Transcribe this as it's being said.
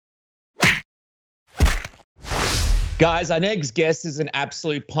Guys, our next guest is an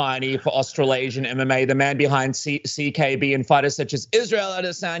absolute pioneer for Australasian MMA, the man behind CKB and fighters such as Israel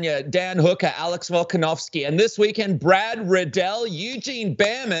Adesanya, Dan Hooker, Alex Volkanovski, and this weekend, Brad Riddell, Eugene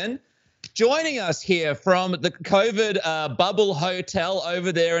Bareman, joining us here from the COVID bubble hotel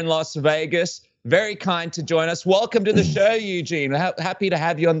over there in Las Vegas. Very kind to join us. Welcome to the show, Eugene. Happy to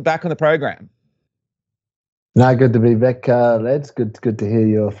have you back on the program. No, good to be back, lads. Good to hear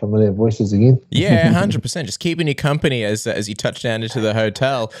your familiar voices again. Yeah, 100%. Just keeping you company as you touch down into the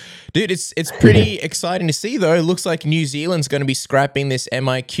hotel. Dude, it's pretty exciting to see, though. It looks like New Zealand's going to be scrapping this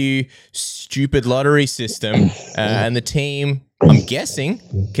MIQ stupid lottery system, and the team, I'm guessing,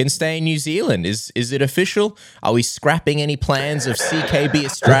 can stay in New Zealand. Is it official? Are we scrapping any plans of CKB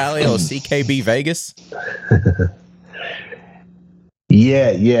Australia or CKB Vegas?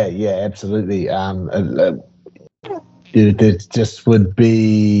 Yeah, absolutely. It just wouldn't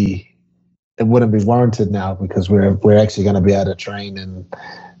be warranted now because we're actually going to be able to train and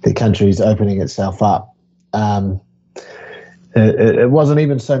the country's opening itself up. It wasn't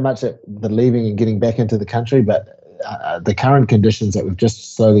even so much at the leaving and getting back into the country, but the current conditions that we've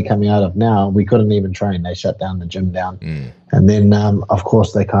just slowly coming out of now, we couldn't even train. They shut down the gym down. And then, of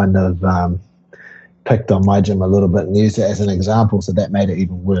course, they kind of picked on my gym a little bit and used it as an example, so that made it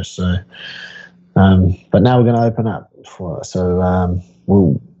even worse. So, but now we're going to open up for it. So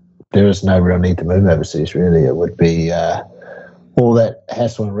there is no real need to move overseas, really. It would be all that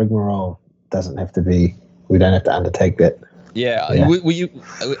hassle and rigmarole doesn't have to be, we don't have to undertake that. Yeah.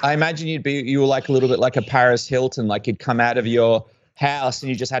 I imagine you were like a little bit like a Paris Hilton, like you'd come out of your house and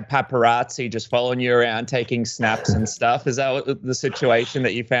you just had paparazzi just following you around taking snaps and stuff. Is that the situation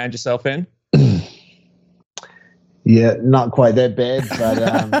that you found yourself in? Yeah, not quite that bad,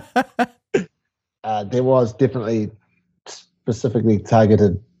 but there was definitely specifically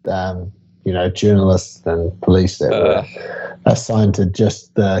targeted, journalists and police that were assigned to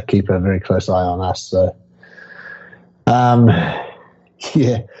just keep a very close eye on us. So,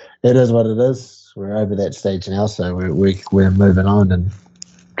 yeah, it is what it is. We're over that stage now, so we're moving on and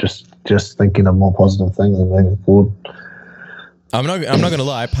just thinking of more positive things and moving forward. I'm not going to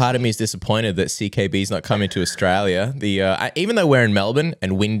lie. Part of me is disappointed that CKB is not coming to Australia. Even though we're in Melbourne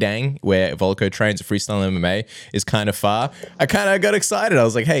and Windang, where Volko trains freestyle MMA, is kind of far, I kind of got excited. I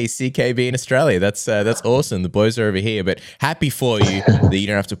was like, "Hey, CKB in Australia, that's awesome. The boys are over here." But happy for you that you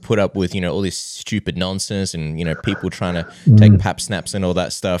don't have to put up with all this stupid nonsense and people trying to take pap snaps and all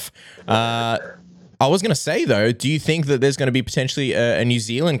that stuff. I was going to say though, do you think that there's going to be potentially a New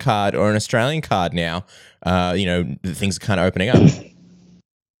Zealand card or an Australian card now? Things are kind of opening up.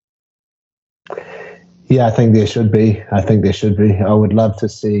 Yeah, I think there should be. I would love to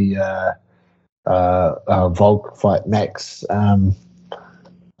see Volk fight Max on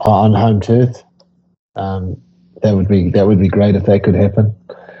home turf. That would be great if that could happen.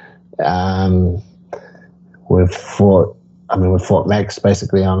 We've fought Max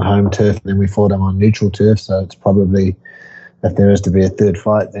basically on home turf, and then we fought him on neutral turf. So it's probably, if there is to be a third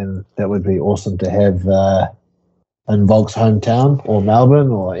fight, then that would be awesome to have in Volk's hometown or Melbourne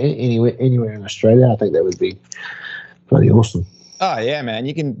or anywhere in Australia. I think that would be bloody awesome. Oh yeah, man!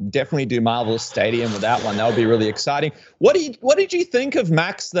 You can definitely do Marvel's Stadium with that one. That would be really exciting. What did you think of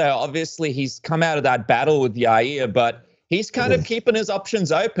Max though? Obviously, he's come out of that battle with Yair, but he's kind of keeping his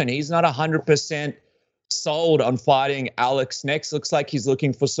options open. He's not 100% sold on fighting Alex next. Looks like he's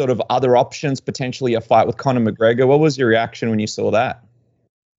looking for sort of other options, potentially a fight with Conor McGregor. What was your reaction when you saw that?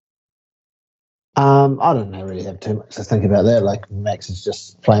 I don't really have too much to think about that. Like, Max is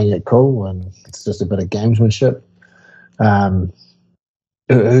just playing it cool, and it's just a bit of gamesmanship.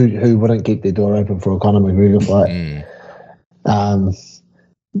 Who wouldn't keep their door open for a Conor McGregor fight?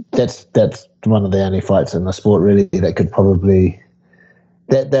 That's one of the only fights in the sport really that could probably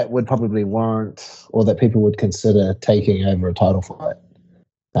that would probably warrant, or that people would consider taking over a title fight.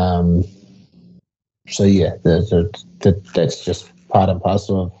 So yeah, that's just part and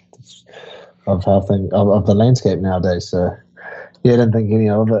parcel of the landscape nowadays. So yeah, I don't think any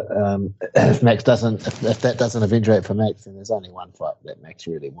of it. If that doesn't eventuate for Max, then there's only one fight that Max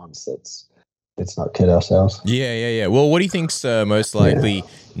really wants. Let's not kid ourselves. Yeah. Well, what do you think's most likely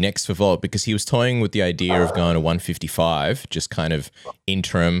next for Volk? Because he was toying with the idea of going to 155, just kind of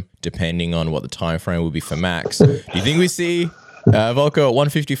interim, depending on what the time frame will be for Max. Do you think we see Volko at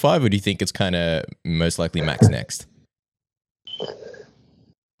 155, or do you think it's kind of most likely Max next?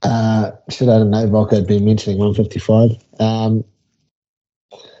 I don't know. Volko had been mentioning 155.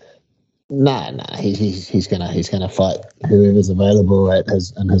 Nah. He's gonna fight whoever's available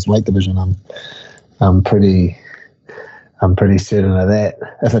in his weight division. I'm pretty certain of that.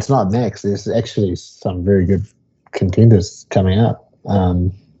 If it's not Max, there's actually some very good contenders coming up.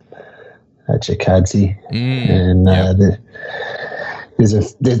 Chikadze, and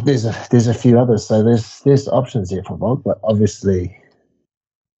there's a few others. So there's options here for Volk, but obviously,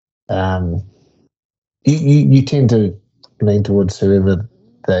 you tend to lean towards whoever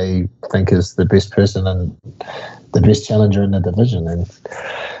they think is the best person and the best challenger in the division, and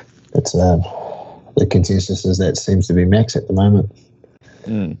it's the consensus is that seems to be Max at the moment.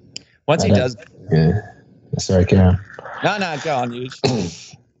 Once he does, Sorry, Karen. No, go on, you.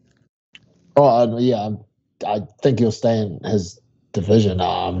 I think he'll stay in his division.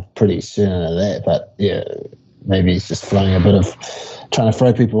 I'm pretty certain of that, but yeah, maybe he's just trying to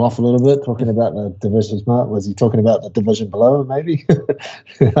throw people off a little bit, talking about the division. Was he talking about the division below him, maybe?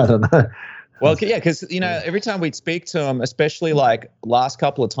 I don't know. Well, yeah, because, every time we'd speak to him, especially like last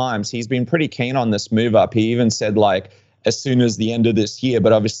couple of times, he's been pretty keen on this move up. He even said like as soon as the end of this year,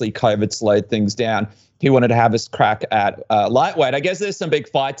 but obviously COVID slowed things down. He wanted to have his crack at lightweight. I guess there's some big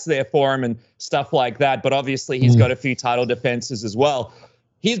fights there for him and stuff like that, but obviously he's got a few title defenses as well.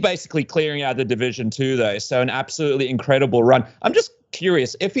 He's basically clearing out the division too, though, so an absolutely incredible run. I'm just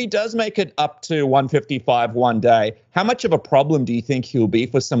curious, if he does make it up to 155 one day, how much of a problem do you think he'll be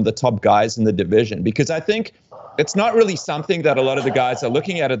for some of the top guys in the division? Because I think it's not really something that a lot of the guys are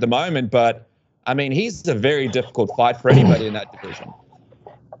looking at the moment, but, I mean, he's a very difficult fight for anybody in that division.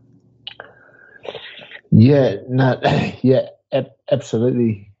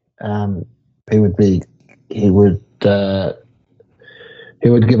 Absolutely. He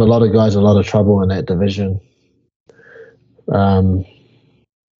would give a lot of guys a lot of trouble in that division. I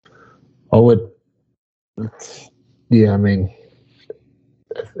mean,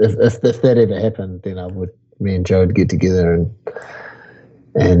 if that ever happened, then me and Joe would get together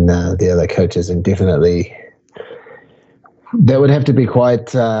and the other coaches, and definitely that would have to be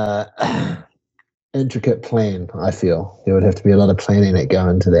quite intricate plan. I feel there would have to be a lot of planning that go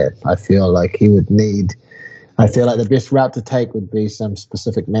into that. I feel like the best route to take would be some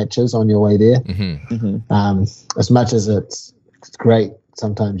specific matches on your way there. As much as it's great,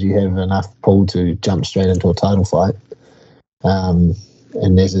 sometimes you have enough pull to jump straight into a title fight, and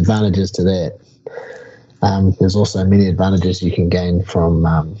there's advantages to that. There's also many advantages you can gain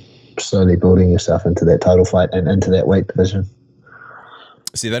from slowly building yourself into that title fight and into that weight division.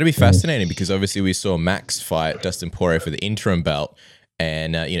 See, that'd be fascinating because obviously we saw Max fight Dustin Poirier for the interim belt,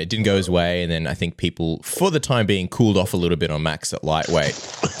 and it didn't go his way. And then I think people, for the time being, cooled off a little bit on Max at lightweight.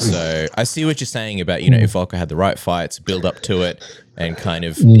 So I see what you're saying about if Volker had the right fights, build up to it, and kind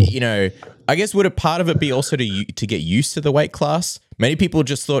of I guess would a part of it be also to get used to the weight class? Many people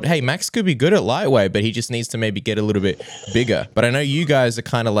just thought, hey, Max could be good at lightweight, but he just needs to maybe get a little bit bigger. But I know you guys are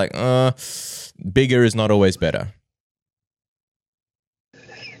kind of like, bigger is not always better.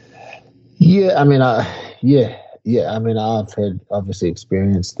 Yeah, I mean, I mean, I've had obviously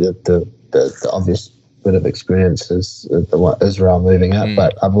experienced the obvious bit of experiences Israel moving up,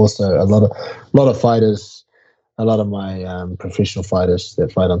 but I've also a lot of fighters, a lot of my professional fighters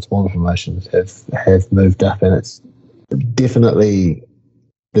that fight on smaller promotions have moved up, and it's definitely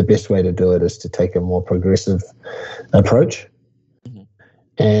the best way to do it is to take a more progressive approach.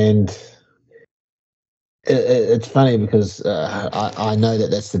 And it's funny because I know that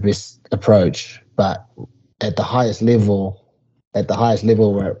that's the best approach, but at the highest level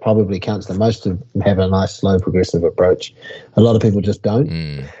where it probably counts the most to have a nice slow progressive approach, a lot of people just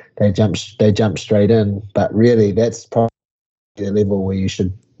don't. They jump straight in, but really that's probably the level where you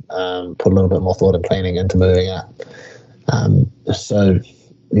should put a little bit more thought and planning into moving up. So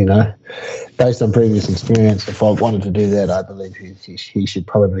based on previous experience, if I wanted to do that, I believe he should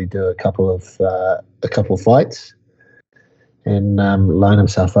probably do a couple of fights and line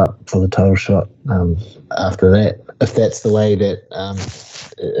himself up for the title shot after that. If that's the way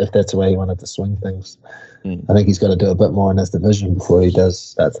he wanted to swing things, I think he's got to do a bit more in his division before he does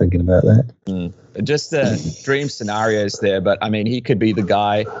start thinking about that. Just dream scenarios there, but I mean, he could be the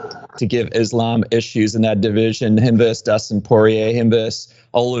guy to give Islam issues in that division. Him versus Dustin Poirier, him versus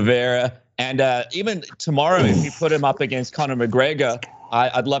Oliveira, and even tomorrow, if you put him up against Conor McGregor,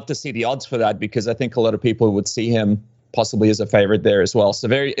 I'd love to see the odds for that because I think a lot of people would see him possibly as a favorite there as well. So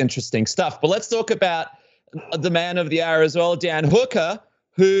very interesting stuff. But let's talk about the man of the hour as well, Dan Hooker,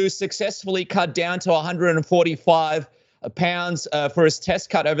 who successfully cut down to 145 pounds for his test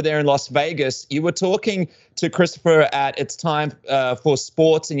cut over there in Las Vegas. You were talking to Christopher at It's Time for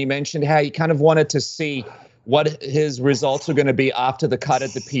Sports, and you mentioned how you kind of wanted to see what his results were going to be after the cut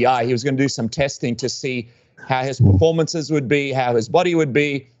at the PI. He was going to do some testing to see how his performances would be, how his body would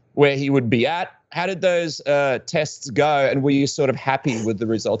be, where he would be at. How did those tests go, and were you sort of happy with the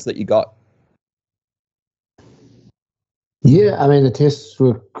results that you got? Yeah, I mean the tests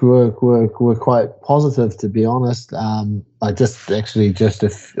were quite positive, to be honest. I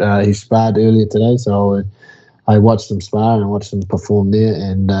he sparred earlier today, so I watched him spar and I watched him perform there,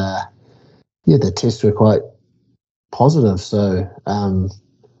 and the tests were quite positive. So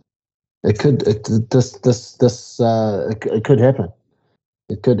it could happen.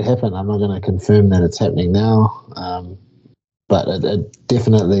 It could happen. I'm not going to confirm that it's happening now, but it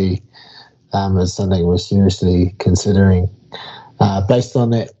definitely is something we're seriously considering. Based on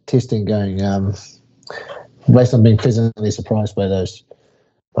that testing going, based on being pleasantly surprised by those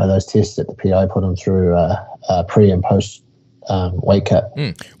tests that the PI put him through pre and post weight cut.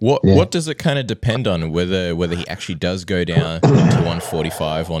 What does it kind of depend on whether he actually does go down to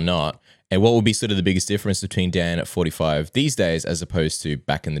 145 or not? And what will be sort of the biggest difference between Dan at 45 these days as opposed to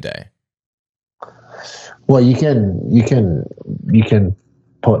back in the day? Well, you can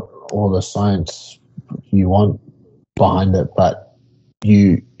put all the science you want behind it, but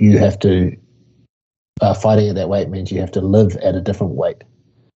you have to fighting at that weight means you have to live at a different weight,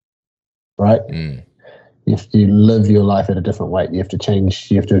 right? You have to live your life at a different weight. You have to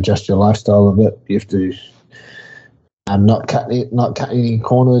change. You have to adjust your lifestyle a bit. You have to not cut any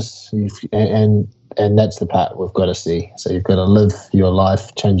corners, and that's the part we've got to see. So you've got to live your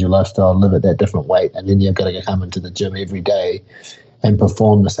life, change your lifestyle, live at that different weight, and then you've got to come into the gym every day and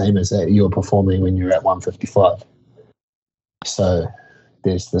perform the same as that you're performing when you're at 155. So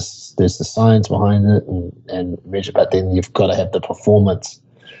there's the science behind it and measure, but then you've got to have the performance.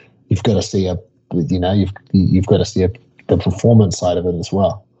 You've got to see you've got to see the performance side of it as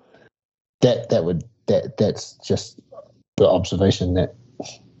well. That's just the observation that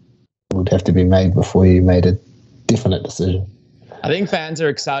would have to be made before you made a definite decision. I think fans are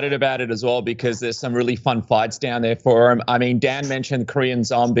excited about it as well because there's some really fun fights down there for him. I mean, Dan mentioned Korean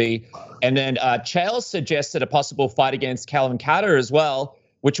Zombie, and then Chael suggested a possible fight against Calvin Carter as well,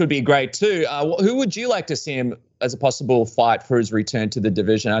 which would be great too. Who would you like to see him as a possible fight for his return to the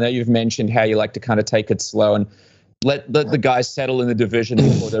division? I know you've mentioned how you like to kind of take it slow and let the guys settle in the division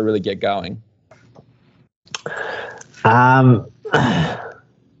before they really get going.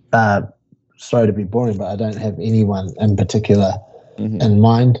 Sorry to be boring, but I don't have anyone in particular in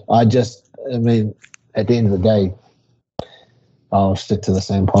mind. I mean, at the end of the day, I'll stick to the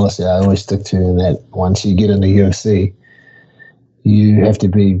same policy I always stick to, in that once you get into UFC, you have to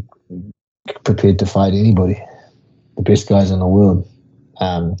be prepared to fight anybody, the best guys in the world.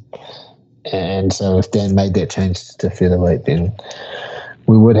 And so if Dan made that change to featherweight, then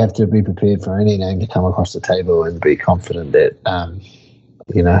we would have to be prepared for any name to come across the table and be confident that, on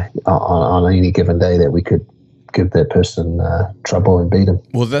any given day that we could give that person trouble and beat him.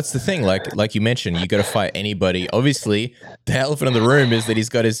 Well, that's the thing. Like you mentioned, you got to fight anybody. Obviously, the elephant in the room is that he's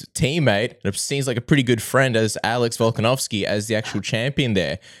got his teammate, and it seems like a pretty good friend, as Alex Volkanovski, as the actual champion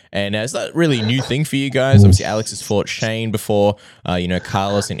there. And is that really a new thing for you guys? Obviously, Alex has fought Shane before,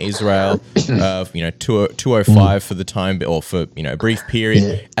 Carlos in Israel, 205 for the time, or for, a brief period.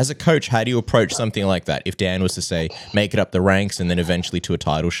 Yeah. As a coach, how do you approach something like that if Dan was to say, make it up the ranks and then eventually to a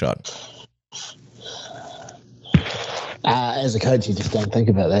title shot? As a coach, you just don't think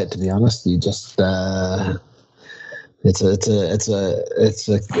about that. To be honest, you just it's an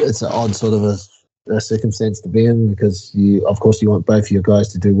odd sort of a circumstance to be in, because you want both your guys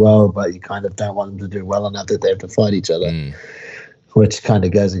to do well, but you kind of don't want them to do well enough that they have to fight each other, which kind of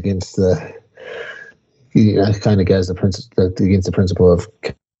goes against against the principle of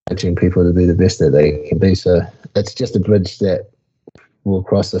coaching people to be the best that they can be. So it's just a bridge that we'll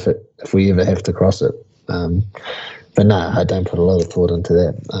cross if we ever have to cross it. But no, I don't put a lot of thought into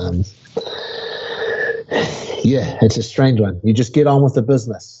that. It's a strange one. You just get on with the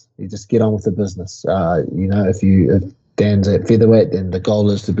business. If Dan's at featherweight, then the goal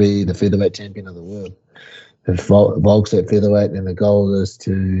is to be the featherweight champion of the world. If Volk's at featherweight, then the goal is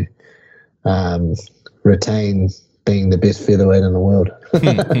to retain being the best featherweight in the world.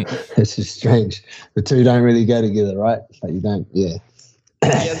 It's just strange. The two don't really go together, right? But you don't,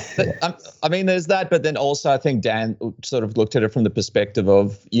 I mean, there's that, but then also I think Dan sort of looked at it from the perspective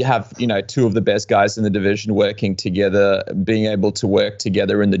of you have, two of the best guys in the division working together, being able to work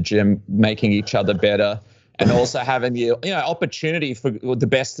together in the gym, making each other better, and also having the opportunity for the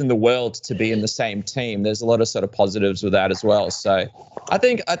best in the world to be in the same team. There's a lot of sort of positives with that as well. So I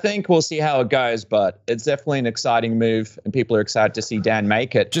think we'll see how it goes, but it's definitely an exciting move, and people are excited to see Dan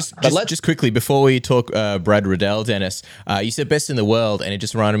make it. Just quickly before we talk Brad Riddell, Dennis, you said best in the world, and it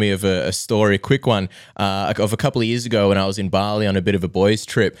just reminded me of a story, a quick one, of a couple of years ago when I was in Bali on a bit of a boys'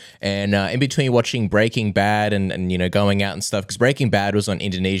 trip, and in between watching Breaking Bad and going out and stuff, because Breaking Bad was on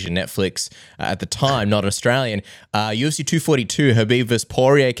Indonesian Netflix at the time, not Australia. Australian, UFC 242, Khabib vs.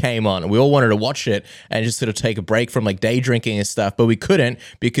 Poirier came on. We all wanted to watch it and just sort of take a break from like day drinking and stuff, but we couldn't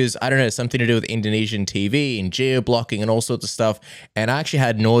because, I don't know, something to do with Indonesian TV and geo-blocking and all sorts of stuff. And I actually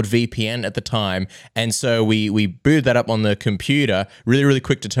had NordVPN at the time. And so we booted that up on the computer, really, really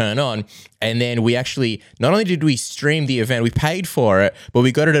quick to turn on. And then we actually, not only did we stream the event, we paid for it, but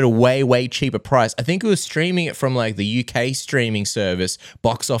we got it at a way, way cheaper price. I think it was streaming it from like the UK streaming service,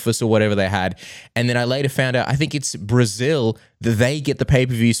 Box Office or whatever they had. And then I later found out, I think it's Brazil, that they get the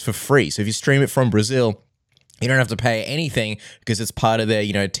pay-per-views for free. So if you stream it from Brazil, you don't have to pay anything because it's part of their,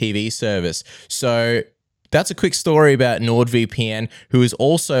 TV service. So that's a quick story about NordVPN, who is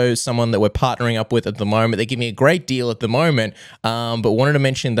also someone that we're partnering up with at the moment. They give me a great deal at the moment, but wanted to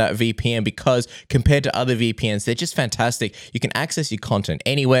mention that VPN because compared to other VPNs, they're just fantastic. You can access your content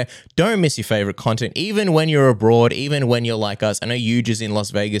anywhere. Don't miss your favorite content, even when you're abroad, even when you're like us. I know Huge is in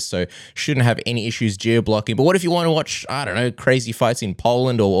Las Vegas, so shouldn't have any issues geo-blocking. But what if you want to watch, I don't know, crazy fights in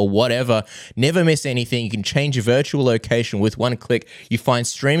Poland or whatever? Never miss anything. You can change your virtual location with one click. You find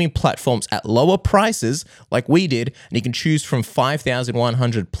streaming platforms at lower prices, like we did, and you can choose from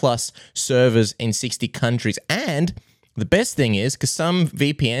 5,100 plus servers in 60 countries. And the best thing is, because some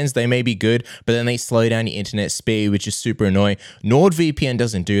VPNs, they may be good, but then they slow down your internet speed, which is super annoying. NordVPN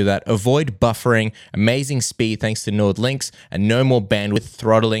doesn't do that. Avoid buffering, amazing speed thanks to Nord links, and no more bandwidth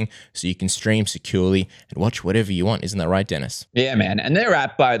throttling, so you can stream securely and watch whatever you want. Isn't that right, Dennis? Yeah, man. And their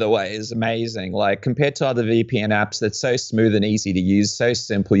app, by the way, is amazing. Like, compared to other VPN apps, that's so smooth and easy to use, so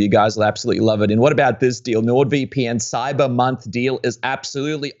simple. You guys will absolutely love it. And what about this deal? NordVPN Cyber Month deal is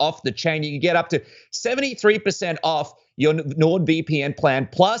absolutely off the chain. You can get up to 73% off your NordVPN plan,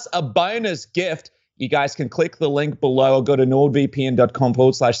 plus a bonus gift. You guys can click the link below or go to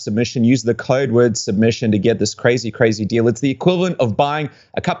nordvpn.com/submission. Use the code word submission to get this crazy, crazy deal. It's the equivalent of buying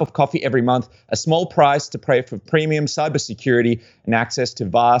a cup of coffee every month, a small price to pay for premium cybersecurity and access to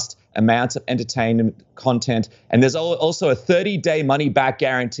vast amounts of entertainment content. And there's also a 30-day money-back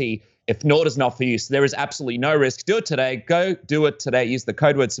guarantee if Nord is not for you. So there is absolutely no risk. Do it today. Go do it today. Use the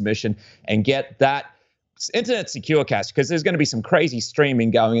code word submission and get that internet secure cash, because there's going to be some crazy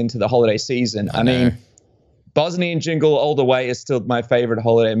streaming going into the holiday season. I mean, Bosnian Jingle All the Way is still my favorite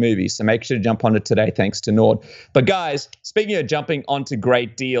holiday movie, so make sure to jump on it today thanks to Nord. But guys, speaking of jumping onto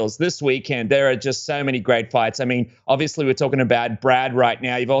great deals, this weekend there are just so many great fights. I mean, obviously we're talking about Brad right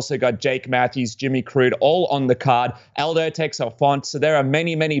now. You've also got Jake Matthews, Jimmy Crude, all on the card. Aldo takes off Font, so there are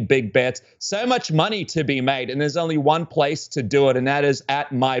many, many big bets. So much money to be made, and there's only one place to do it, and that is at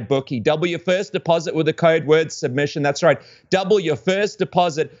MyBookie. Double your first deposit with the code word submission. That's right, double your first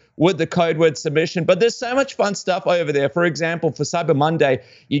deposit with the code word submission. But there's so much fun stuff over there. For example, for Cyber Monday,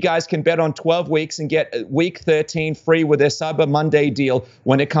 you guys can bet on 12 weeks and get week 13 free with their Cyber Monday deal.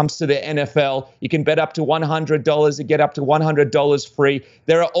 When it comes to the NFL, you can bet up to $100 and get up to $100 free.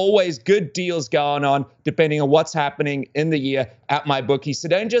 There are always good deals going on depending on what's happening in the year at MyBookie. So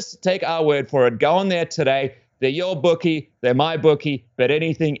don't just take our word for it. Go on there today. They're your bookie. They're my bookie. Bet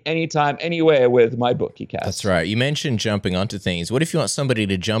anything, anytime, anywhere with MyBookie, Cass. That's right. You mentioned jumping onto things. What if you want somebody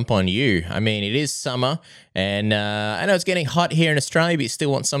to jump on you? I mean, it is summer, and I know it's getting hot here in Australia, but you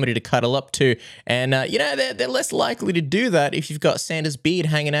still want somebody to cuddle up to. And, they're less likely to do that if you've got Santa's beard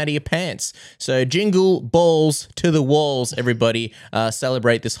hanging out of your pants. So jingle balls to the walls, everybody.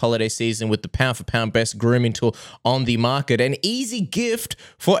 Celebrate this holiday season with the pound-for-pound best grooming tool on the market. An easy gift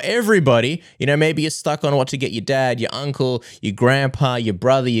for everybody. Maybe you're stuck on what to get your dad, your uncle, your grandpa, your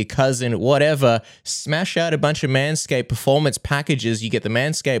brother, your cousin, whatever. Smash out a bunch of Manscaped performance packages. You get the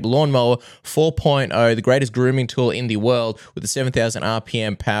Manscaped Lawnmower 4.0, the greatest grooming tool in the world with the 7,000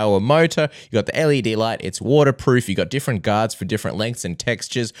 RPM power motor. You got the LED light. It's waterproof. You got different guards for different lengths and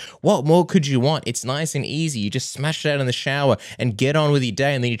textures. What more could you want? It's nice and easy. You just smash it out in the shower and get on with your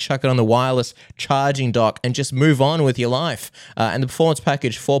day, and then you chuck it on the wireless charging dock and just move on with your life. And the Performance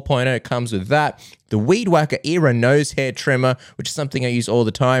Package 4.0 comes with that. The Weed Whacker Era Nose Hair Trimmer, which is something I use all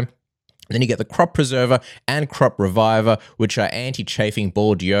the time. Then you get the Crop Preserver and Crop Reviver, which are anti-chafing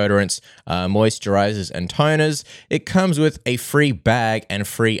ball deodorants, moisturizers, and toners. It comes with a free bag and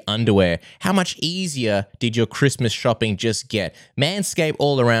free underwear. How much easier did your Christmas shopping just get? Manscaped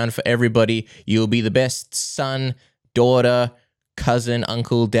all around for everybody. You'll be the best son, daughter, cousin,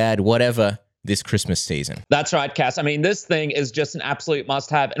 uncle, dad, whatever, this Christmas season. That's right, Cass. I mean, this thing is just an absolute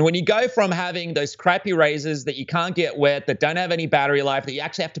must-have. And when you go from having those crappy razors that you can't get wet, that don't have any battery life, that you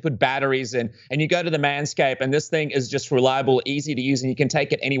actually have to put batteries in, and you go to the Manscaped, and this thing is just reliable, easy to use, and you can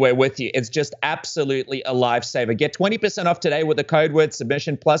take it anywhere with you. It's just absolutely a lifesaver. Get 20% off today with the code word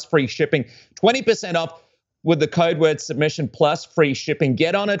submission plus free shipping. 20% off with the code word submission plus free shipping.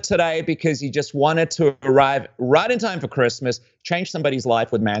 Get on it today because you just want it to arrive right in time for Christmas. Change somebody's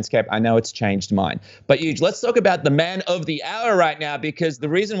life with Manscaped. I know it's changed mine. But Huge, let's talk about the man of the hour right now, because the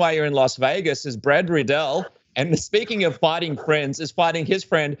reason why you're in Las Vegas is Brad Riddell. And speaking of fighting friends, is fighting his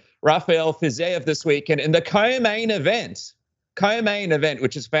friend Rafael Fiziev this weekend in the co-main event,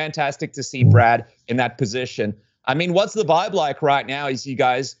 which is fantastic to see Brad in that position. I mean, what's the vibe like right now as you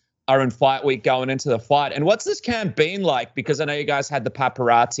guys are in fight week going into the fight? And what's this camp been like? Because I know you guys had the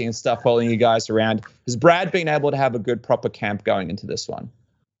paparazzi and stuff following you guys around. Has Brad been able to have a good, proper camp going into this one?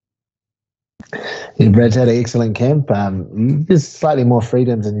 Yeah, Brad's had an excellent camp. There's slightly more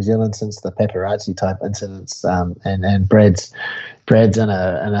freedoms in New Zealand since the paparazzi type incidents. And Brad's in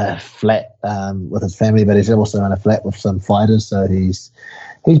a flat with his family, but he's also in a flat with some fighters. So he's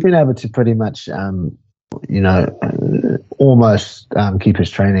been able to pretty much almost keep his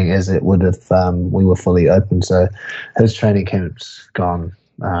training as it would if we were fully open. So his training camp's gone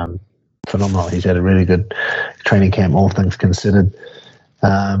phenomenal. He's had a really good training camp, all things considered.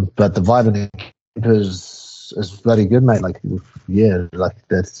 But the vibe in the camp is bloody good, mate. Like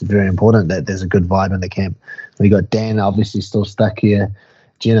that's very important that there's a good vibe in the camp. We got Dan obviously still stuck here,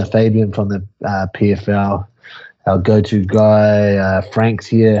 Jenna Fabian from the PFL, our go-to guy, Frank's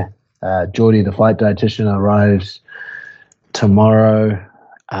here. Geordie, the fight dietitian, arrives tomorrow.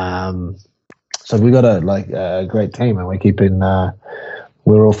 So we got a great team, and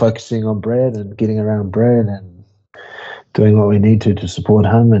we're all focusing on Brad and getting around Brad and doing what we need to support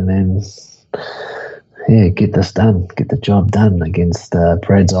him, and then get the job done against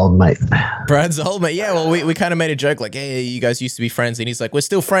Brad's old mate. Brad's old mate. Yeah, well, we kind of made a joke like, hey, you guys used to be friends. And he's like, we're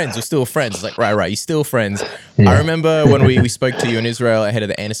still friends. It's like, right, you're still friends. Yeah. I remember when we spoke to you in Israel ahead of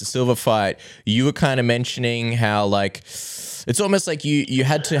the Anderson Silva fight, you were kind of mentioning how, like, it's almost like you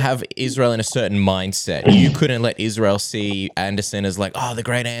had to have Israel in a certain mindset. You couldn't let Israel see Anderson as like, oh, the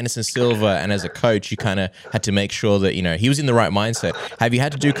great Anderson Silva. And as a coach, you kind of had to make sure that, he was in the right mindset. Have you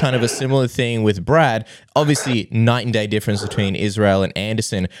had to do kind of a similar thing with Brad? Obviously, night and day difference between Israel and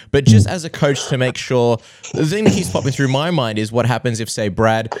Anderson. But just as a coach to make sure, the thing that keeps popping through my mind is what happens if, say,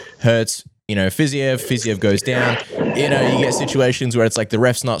 Brad hurts Fiziev goes down. You get situations where it's like the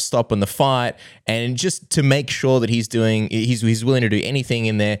ref's not stopping the fight, and just to make sure that he's willing to do anything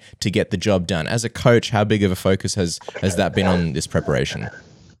in there to get the job done. As a coach, how big of a focus has that been on this preparation?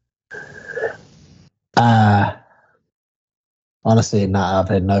 Honestly, no, I've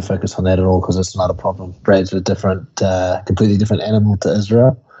had no focus on that at all because it's not a problem. Brad's a completely different animal to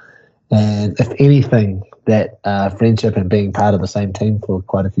Israel. And if anything, that friendship and being part of the same team for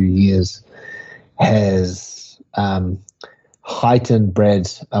quite a few years has heightened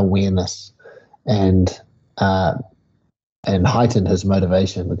Brad's awareness and heightened his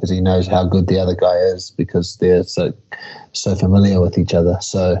motivation because he knows how good the other guy is because they're so familiar with each other.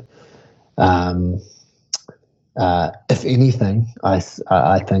 So, if anything, I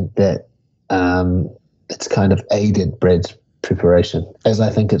think that it's kind of aided Brad's preparation, as I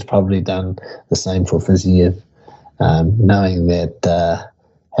think it's probably done the same for Fiziev, knowing that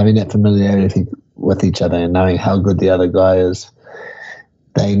having that familiarity with each other and knowing how good the other guy is,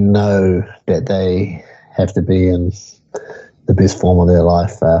 they know that they have to be in the best form of their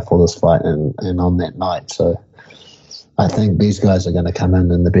life for this fight and on that night. So I think these guys are going to come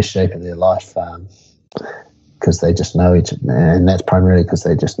in the best shape of their life because they just know each other, and that's primarily because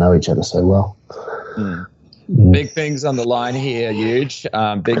they just know each other so well. Big things on the line here, Huge.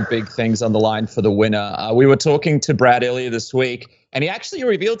 Big things on the line for the winner. We were talking to Brad earlier this week, and he actually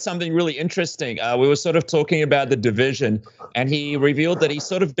revealed something really interesting. We were sort of talking about the division, and he revealed that he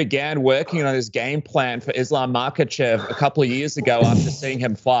sort of began working on his game plan for Islam Makhachev a couple of years ago after seeing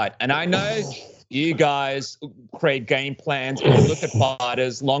him fight. And I know you guys create game plans and you look at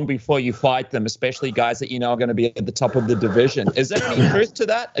fighters long before you fight them, especially guys that are going to be at the top of the division. Is there any truth to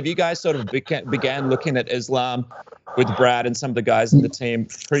that? Have you guys sort of began looking at Islam with Brad and some of the guys in the team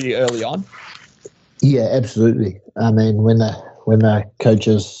pretty early on? Yeah, absolutely. I mean, when the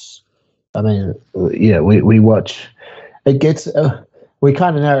coaches, we watch. It gets. We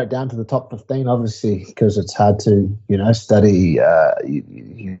kind of narrow it down to the top 15, obviously, because it's hard to, study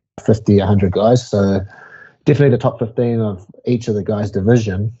 50, 100 guys. So definitely the top 15 of each of the guys'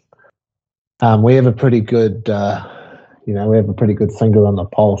 division. We have a pretty good, finger on the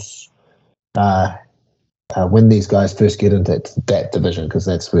pulse when these guys first get into that division, because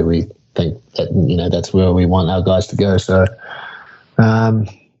that's where we think that, that's where we want our guys to go. So,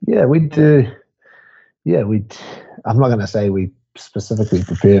 we do. Yeah, I'm not going to say we specifically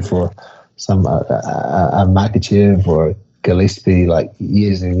prepare for some a Makhachev or Gillespie like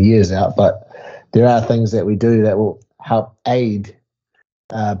years and years out, but there are things that we do that will help aid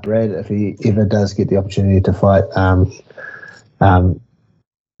Brad if he ever does get the opportunity to fight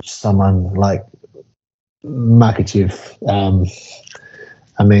someone like Makhachev.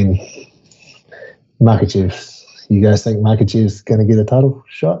 Makhachev. You guys think Makhachev's going to get a title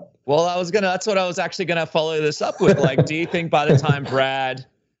shot? Well, that's what I was actually going to follow this up with. Like, do you think by the time Brad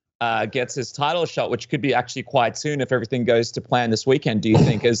gets his title shot, which could be actually quite soon if everything goes to plan this weekend, do you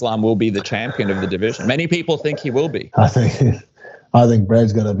think Islam will be the champion of the division? Many people think he will be. I think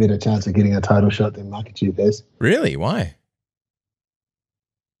Brad's got a better chance of getting a title shot than Makhachev has. Really? Why?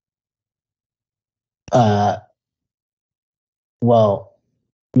 Well,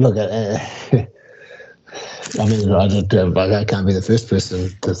 look, I can't be the first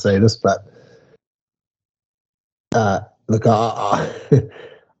person to say this, but look,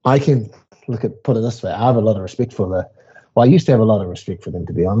 I can put it this way. I have a lot of respect for I used to have a lot of respect for them,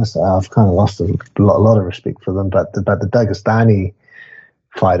 to be honest. I've kind of lost a lot of respect for them, but the Dagestani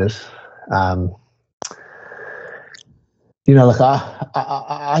fighters, I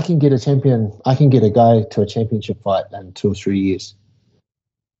can get a champion. I can get a guy to a championship fight in 2 or 3 years,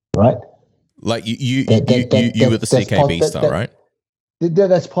 right? Like you with the CKB style, right?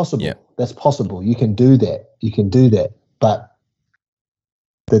 That's possible. Yeah. That's possible. You can do that. But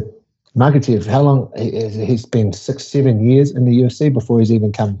the Makhachev, how long? He's been 6-7 years in the UFC before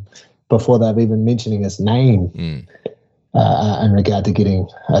they've even mentioning his name in regard to getting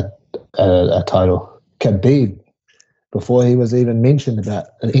a title. Khabib, before he was even mentioned about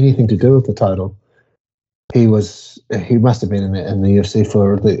anything to do with the title, he must have been in the UFC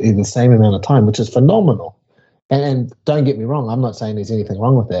for the same amount of time, which is phenomenal. And don't get me wrong, I'm not saying there's anything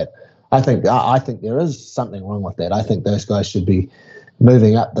wrong with that. I think there is something wrong with that. I think those guys should be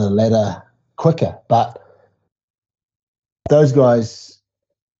moving up the ladder quicker. But those guys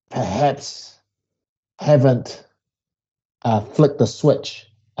perhaps haven't flicked the switch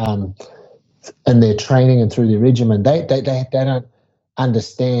in their training and through their regimen. They don't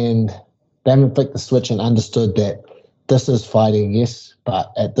understand. They haven't flicked the switch and understood that this is fighting, yes,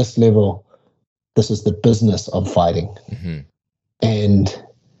 but at this level, this is the business of fighting. Mm-hmm. And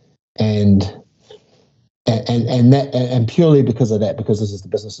purely because of that, because this is the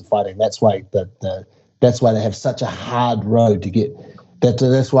business of fighting, that's why that's why they have such a hard road to get.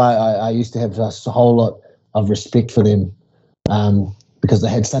 That's why I used to have a whole lot of respect for them, because they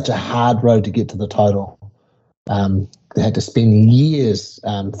had such a hard road to get to the title. They had to spend years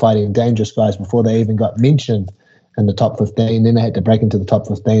fighting dangerous guys before they even got mentioned in the top 15. Then they had to break into the top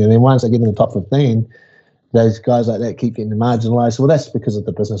 15. And then once they get in the top 15, those guys like that keep getting marginalized. Well, that's because of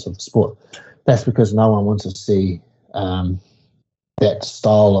the business of the sport. That's because no one wants to see that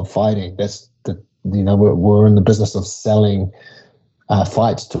style of fighting. We're in the business of selling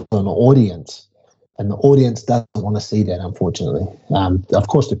fights to an audience. And the audience doesn't want to see that, unfortunately. Of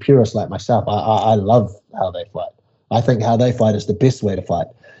course, the purists like myself, I love how they fight. I think how they fight is the best way to fight.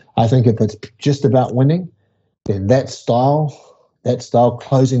 I think if it's just about winning, then that style,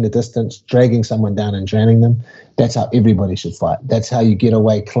 closing the distance, dragging someone down and drowning them, that's how everybody should fight. That's how you get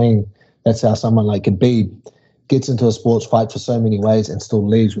away clean. That's how someone like Khabib gets into a sports fight for so many ways and still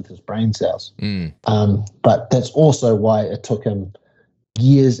leaves with his brain cells. But that's also why it took him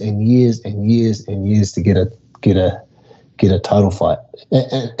years and years and years and years to get a title fight.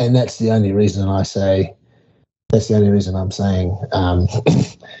 And that's the only reason I say. That's the only reason I'm saying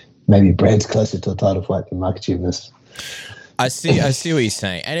maybe Brad's closer to a title fight than Makhachev is. I see what you're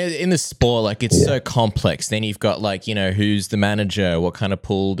saying. And in the sport, like, it's so complex. Then you've got, like, who's the manager? What kind of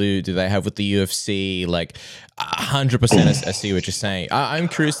pull do they have with the UFC? Like, 100% I see what you're saying. I'm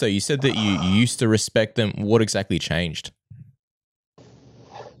curious, though. You said that you used to respect them. What exactly changed?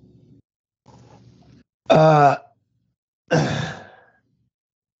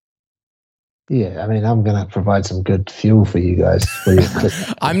 Yeah, I mean, I'm going to provide some good fuel for you guys.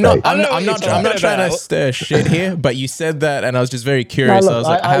 I'm not trying to stir shit here, but you said that, and I was just very curious. No, look,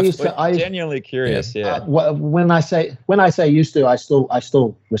 I was I'm genuinely curious. Yeah. When I say used to, I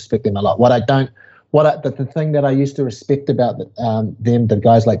still respect them a lot. The thing that I used to respect about them, the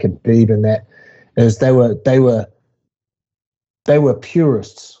guys like Khabib and that, is they were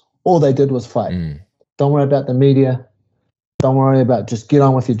purists. All they did was fight. Don't worry about the media. Don't worry about, just get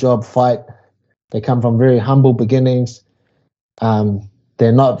on with your job, fight. They come from very humble beginnings. They're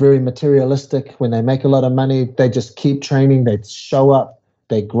not very materialistic. When they make a lot of money, they just keep training. They show up,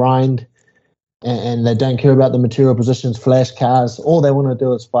 they grind, and they don't care about the material positions, flash cars. All they want to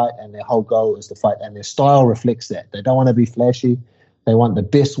do is fight, and their whole goal is to fight. And their style reflects that. They don't want to be flashy. They want the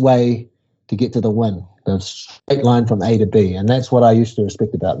best way to get to the win, the straight line from A to B. And that's what I used to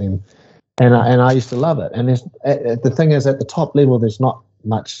respect about them. And I used to love it. And the thing is, at the top level, there's not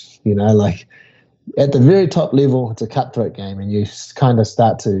much, like at the very top level, it's a cutthroat game, and you kind of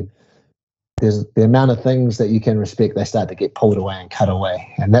start to, there's the amount of things that you can respect, they start to get pulled away and cut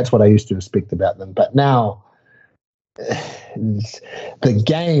away. And that's what I used to respect about them. But now the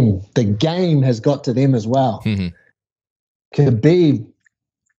game has got to them as well. Mm-hmm. Khabib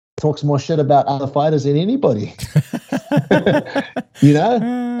talks more shit about other fighters than anybody,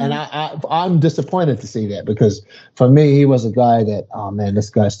 and I'm disappointed to see that, because for me, he was a guy that, oh man,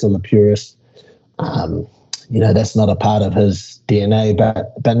 this guy's still a purist. That's not a part of his DNA,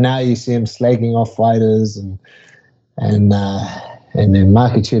 but now you see him slagging off fighters, and then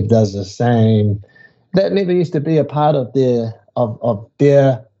Makhachev does the same. That never used to be a part of their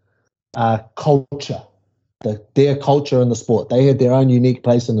culture. Their culture in the sport. They had their own unique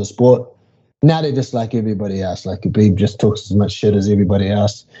place in the sport. Now they're just like everybody else. Like Khabib just talks as much shit as everybody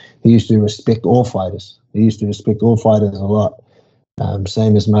else. He used to respect all fighters. A lot.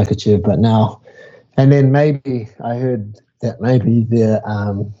 Same as Makhachev, but now, and then maybe I heard that maybe their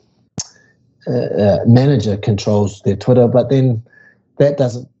manager controls their Twitter, but then that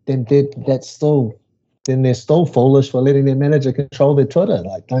doesn't. Then they're still foolish for letting their manager control their Twitter.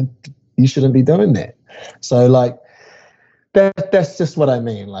 Like, you shouldn't be doing that. So, like, that's just what I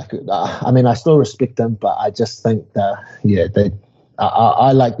mean. Like, I still respect them, but I just think,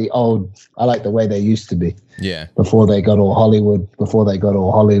 I like the way they used to be. Yeah. Before they got all Hollywood,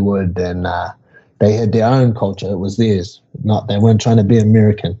 and they had their own culture. It was theirs. They weren't trying to be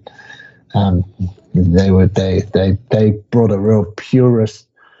American. They brought a real purist,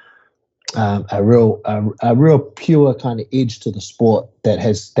 a real pure kind of edge to the sport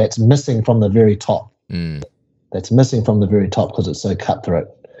that's missing from the very top. That's missing from the very top because it's so cutthroat.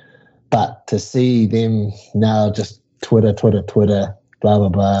 But to see them now just Twitter, blah, blah,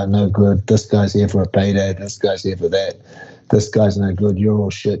 blah, no good. This guy's here for a payday. This guy's here for that. This guy's no good. You're all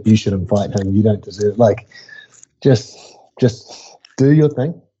shit. You shouldn't fight him. You don't deserve. Like, just do your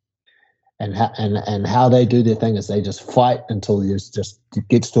thing. And how they do their thing is they just fight until it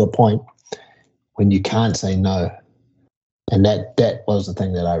gets to a point when you can't say no. And that was the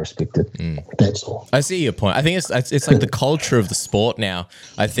thing that I respected. That's all. I see your point. I think it's like the culture of the sport now.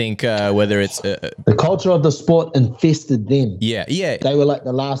 I think whether it's the culture of the sport infested them. Yeah. They were like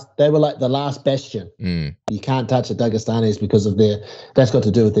the last bastion. You can't touch the Dagestanis because of that's got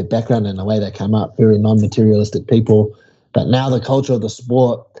to do with their background and the way they come up. Very non-materialistic people. But now the culture of the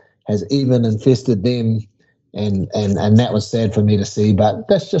sport has even infested them. And that was sad for me to see, but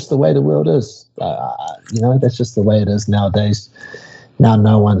that's just the way the world is. That's just the way it is nowadays. Now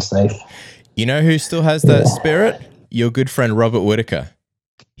no one's safe. You know who still has that spirit? Your good friend Robert Whittaker.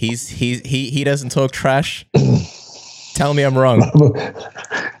 He doesn't talk trash. Tell me I'm wrong.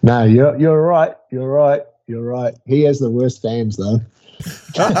 No, you're right. He has the worst fans though.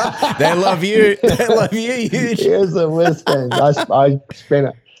 They love you. They love you huge. He has the worst fans.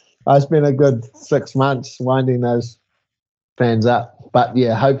 I spent a good 6 months winding those fans up. But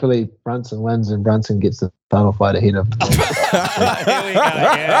yeah, hopefully Brunson wins and Brunson gets the title fight ahead of him. Here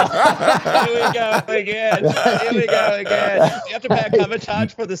we go again. Do you have to pay a cover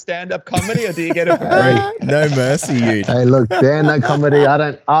charge for the stand-up comedy, or do you get it for free? No mercy, you. Hey, look, Dan, no comedy.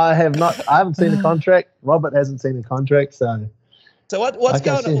 I haven't seen a contract. Robert hasn't seen a contract, so. So what's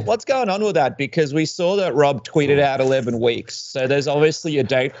going on with that? Because we saw that Rob tweeted out 11 weeks. So there's obviously a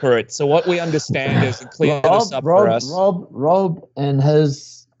date for it. So what we understand is clear this up for us. Rob and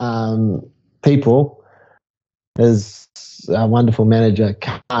his people, his wonderful manager,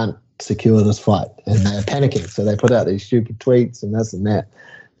 can't secure this fight, and they're panicking. So they put out these stupid tweets and this and that.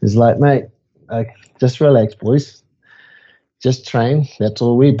 It's like, mate, just relax, boys. Just train. That's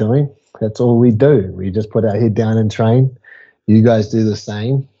all we're doing. That's all we do. We just put our head down and train. You guys do the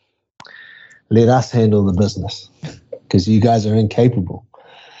same. Let us handle the business, because you guys are incapable.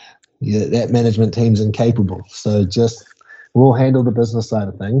 That management team's incapable. So we'll handle the business side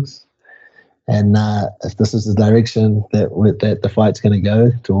of things. And if this is the direction that the fight's going to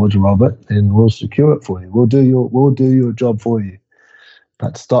go towards Robert, then we'll secure it for you. We'll do your job for you.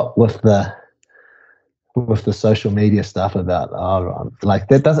 But stop with the social media stuff about like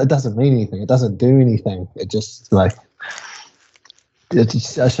that. It doesn't mean anything. It doesn't do anything. It just it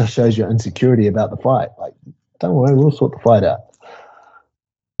just shows your insecurity about the fight. Like, don't worry, we'll sort the fight out.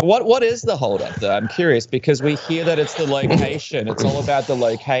 What is the holdup though? I'm curious, because we hear that it's the location. It's all about the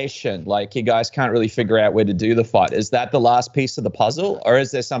location. Like, you guys can't really figure out where to do the fight. Is that the last piece of the puzzle, or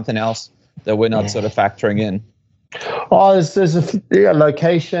is there something else that we're not sort of factoring in? Oh, there's a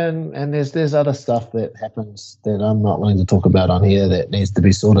location, and there's other stuff that happens that I'm not willing to talk about on here that needs to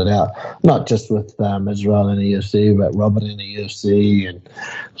be sorted out. Not just with Israel and the UFC, but Robert in the UFC, and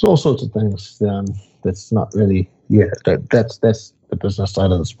there's all sorts of things. That's not really, that's the business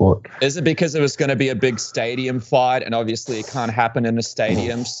side of the sport. Is it because it was going to be a big stadium fight, and obviously it can't happen in a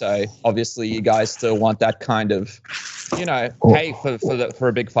stadium? So obviously you guys still want that kind of, pay for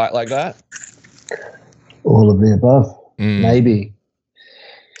a big fight like that. All of the above. Maybe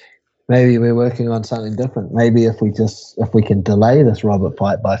we're working on something different. Maybe if we can delay this Robert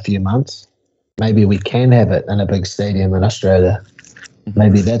fight by a few months, maybe we can have it in a big stadium in Australia.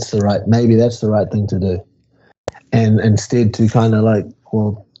 Maybe that's the right thing to do. And instead to kind of like,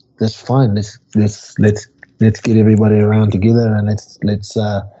 well, that's fine. Let's get everybody around together and let's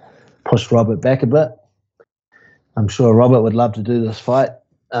push Robert back a bit. I'm sure Robert would love to do this fight.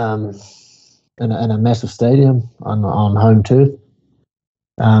 In a massive stadium on home turf.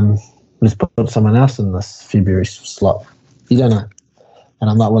 Let's put someone else in this February slot. You don't know. And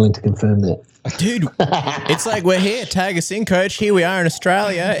I'm not willing to confirm that. Dude, it's like we're here. Tag us in, coach. Here we are in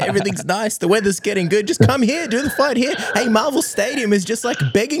Australia. Everything's nice. The weather's getting good. Just come here. Do the fight here. Hey, Marvel Stadium is just like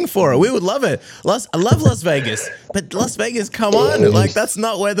begging for it. We would love it. I love Las Vegas. But Las Vegas, come on. Like, that's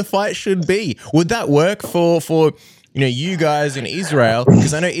not where the fight should be. Would that work for you guys in Israel?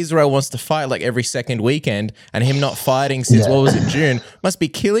 Because I know Israel wants to fight like every second weekend, and him not fighting since, what was it, June, must be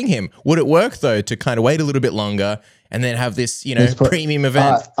killing him. Would it work, though, to kind of wait a little bit longer and then have this, premium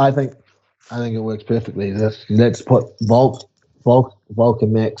event? I think it works perfectly. Let's put Volk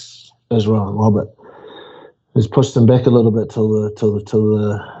and Max, Israel and Robert. Let's push them back a little bit till the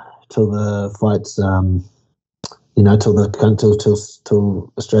fights,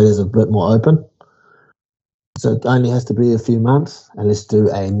 till Australia's a bit more open. So it only has to be a few months, and let's do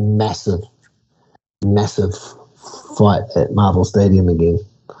a massive fight at Marvel Stadium again.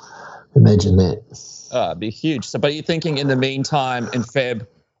 Imagine that. Oh, it'd be huge. So, but you're thinking in the meantime, in Feb,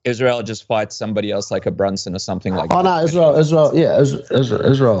 Israel just fights somebody else like a Brunson or something like that? Oh, no, Israel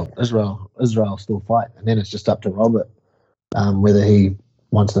still fight. And then it's just up to Robert whether he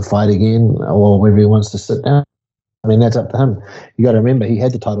wants to fight again or whether he wants to sit down. I mean, that's up to him. You got to remember, he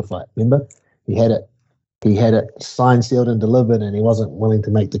had the title fight. Remember? He had it signed, sealed, and delivered, and he wasn't willing to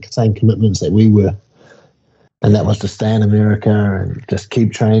make the same commitments that we were. And that was to stay in America and just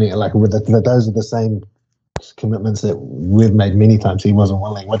keep training. Like, those are the same commitments that we've made many times. He wasn't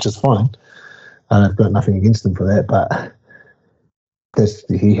willing, which is fine. I've got nothing against him for that, but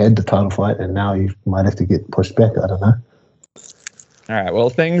he had the title fight, and now he might have to get pushed back. I don't know. All right. Well,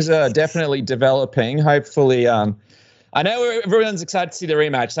 things are definitely developing. Hopefully, I know everyone's excited to see the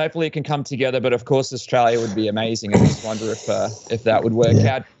rematch. So hopefully it can come together, but of course Australia would be amazing. I just wonder if that would work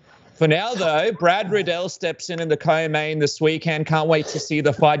out. For now, though, Brad Riddell steps in the co-main this weekend. Can't wait to see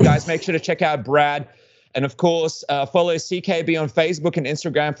the fight, guys. Make sure to check out Brad. And, of course, follow CKB on Facebook and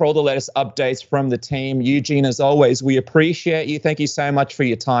Instagram for all the latest updates from the team. Eugene, as always, we appreciate you. Thank you so much for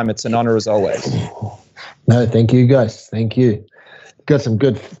your time. It's an honor as always. No, thank you, guys. Thank you. You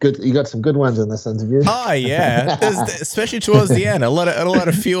got some good ones in this interview. Oh yeah, especially towards the end, a lot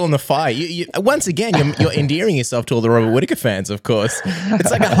of fuel in the fire. You once again, you're endearing yourself to all the Robert Whittaker fans. Of course,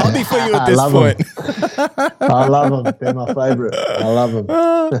 it's like a hobby for you at this point. I love them. They're my favorite. I love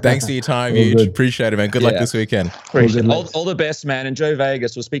them. Thanks for your time, Huge. Appreciate it, man. Good luck this weekend. Appreciate it. All the best, man. Enjoy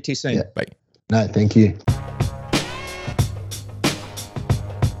Vegas. We'll speak to you soon. Bye. No, thank you.